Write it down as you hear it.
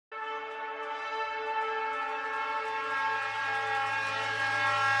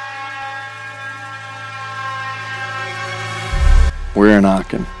We're in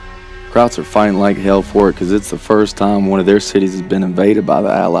Aachen. Krauts are fighting like hell for it because it's the first time one of their cities has been invaded by the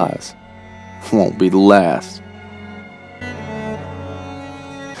Allies. Won't be the last.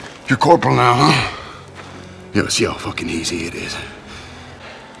 You're corporal now, huh? Yeah, let's see how fucking easy it is.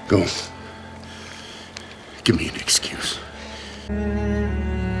 Go. Give me an excuse.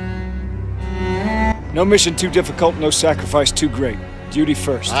 No mission too difficult, no sacrifice too great. Duty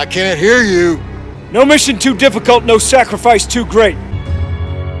first. I can't hear you. No mission too difficult, no sacrifice too great.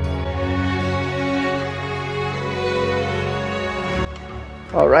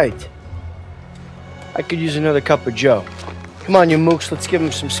 All right. I could use another cup of joe. Come on, you mooks, let's give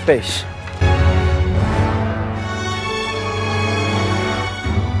him some space.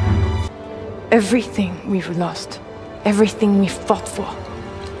 Everything we've lost, everything we fought for,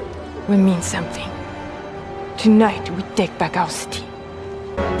 will mean something. Tonight, we take back our city.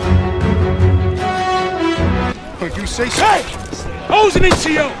 What you say so? Hey! I was an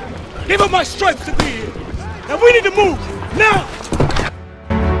NCO! Give up my stripes to be here! Now we need to move! Now!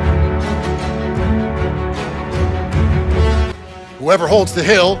 Whoever holds the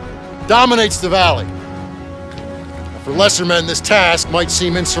hill dominates the valley. For lesser men, this task might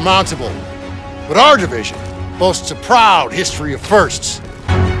seem insurmountable. But our division boasts a proud history of firsts.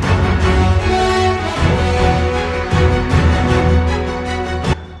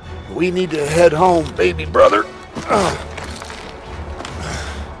 We need to head home, baby brother.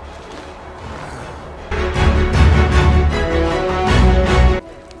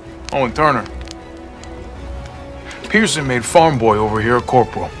 Owen Turner. Pearson made farm boy over here a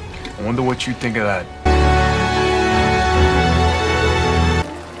corporal. I wonder what you think of that.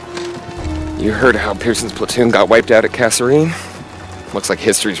 You heard how Pearson's platoon got wiped out at Kasserine? Looks like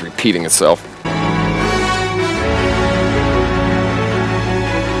history's repeating itself.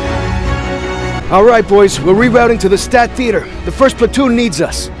 All right, boys, we're rerouting to the Stat Theater. The first platoon needs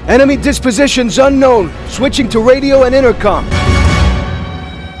us. Enemy dispositions unknown. Switching to radio and intercom.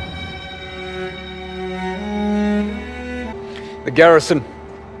 The garrison.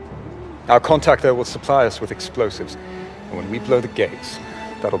 Our contact there will supply us with explosives. And when we blow the gates,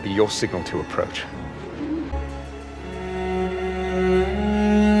 that'll be your signal to approach.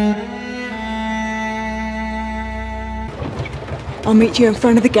 I'll meet you in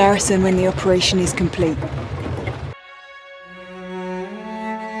front of the garrison when the operation is complete.